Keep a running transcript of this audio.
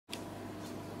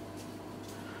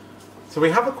So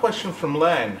we have a question from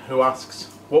Lane who asks,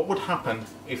 what would happen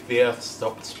if the Earth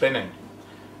stopped spinning?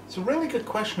 It's a really good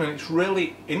question, and it's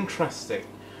really interesting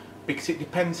because it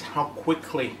depends how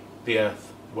quickly the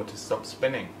Earth were to stop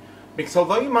spinning. Because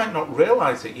although you might not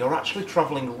realise it, you're actually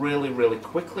travelling really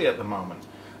quickly at the moment.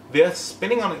 The Earth's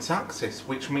spinning on its axis,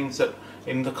 which means that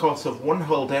in the course of one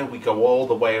whole day we go all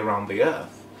the way around the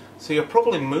Earth. So you're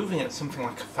probably moving at something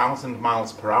like 1,000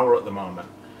 miles per hour at the moment,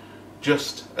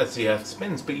 just as the Earth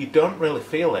spins, but you don't really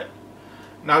feel it.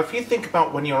 Now if you think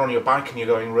about when you're on your bike and you're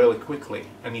going really quickly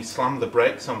and you slam the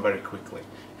brakes on very quickly,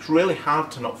 it's really hard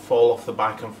to not fall off the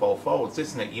bike and fall forwards,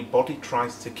 isn't it? Your body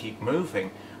tries to keep moving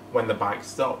when the bike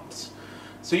stops.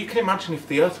 So you can imagine if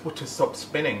the Earth were to stop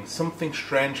spinning, something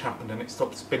strange happened and it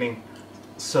stopped spinning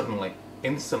suddenly,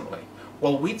 instantly.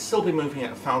 Well, we'd still be moving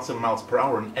at 1,000 miles per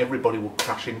hour and everybody would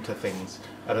crash into things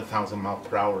at 1,000 miles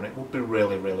per hour and it would be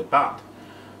really bad.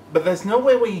 But there's no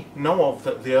way we know of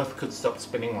that the Earth could stop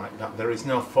spinning like that. There is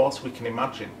no force we can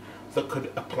imagine that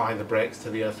could apply the brakes to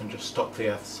the Earth and just stop the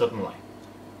Earth suddenly.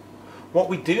 What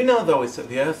we do know though is that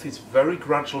the Earth is very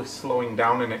gradually slowing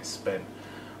down in its spin.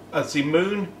 As the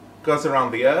Moon goes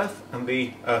around the Earth and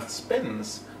the Earth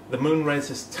spins, the Moon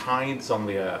raises tides on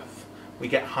the Earth. We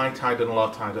get high tide and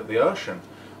low tide at the ocean.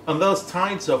 And those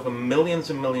tides over millions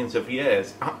and millions of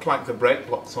years act like the brake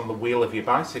blocks on the wheel of your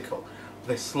bicycle.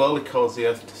 They slowly cause the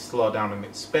Earth to slow down in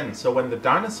its spin. So when the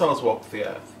dinosaurs walked the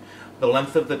Earth, the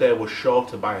length of the day was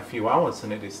shorter by a few hours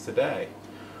than it is today.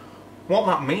 What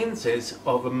that means is,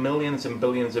 over millions and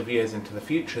billions of years into the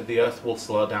future, the Earth will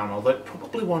slow down, although it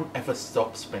probably won't ever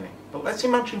stop spinning. But let's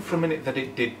imagine for a minute that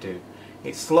it did do.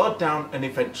 It slowed down and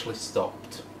eventually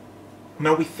stopped.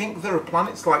 Now we think there are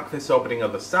planets like this orbiting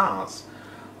other stars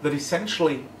that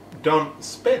essentially don't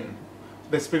spin.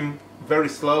 They spin very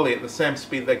slowly at the same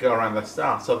speed they go around their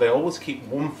star, so they always keep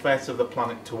one face of the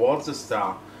planet towards the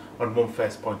star and one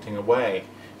face pointing away.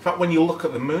 In fact, when you look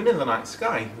at the Moon in the night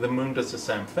sky, the Moon does the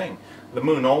same thing. The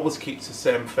Moon always keeps the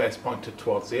same face pointed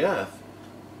towards the Earth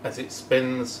as it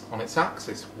spins on its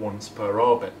axis once per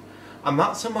orbit. And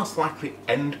that's the most likely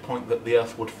end point that the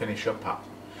Earth would finish up at.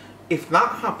 If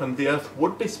that happened, the Earth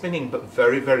would be spinning, but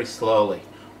very slowly.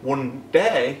 One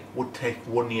day would take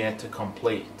 1 year to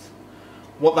complete.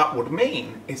 What that would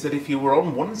mean is that if you were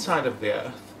on one side of the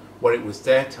Earth, where it was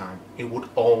daytime, it would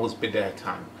always be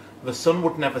daytime. The sun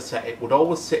would never set, it would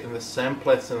always sit in the same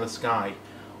place in the sky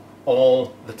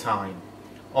all the time.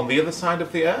 On the other side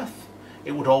of the Earth,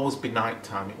 it would always be night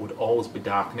time, it would always be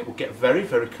dark, and it would get very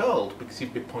cold because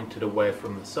you'd be pointed away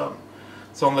from the sun.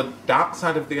 So on the dark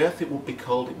side of the Earth it would be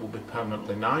cold, it would be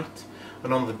permanently night,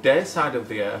 and on the day side of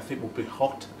the Earth it would be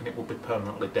hot and it would be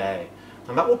permanently day.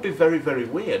 And that would be very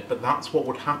weird, but that's what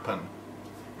would happen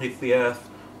if the Earth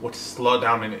were to slow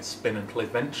down in its spin until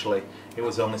eventually it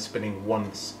was only spinning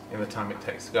once in the time it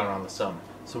takes to go around the sun.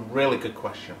 It's a really good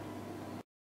question.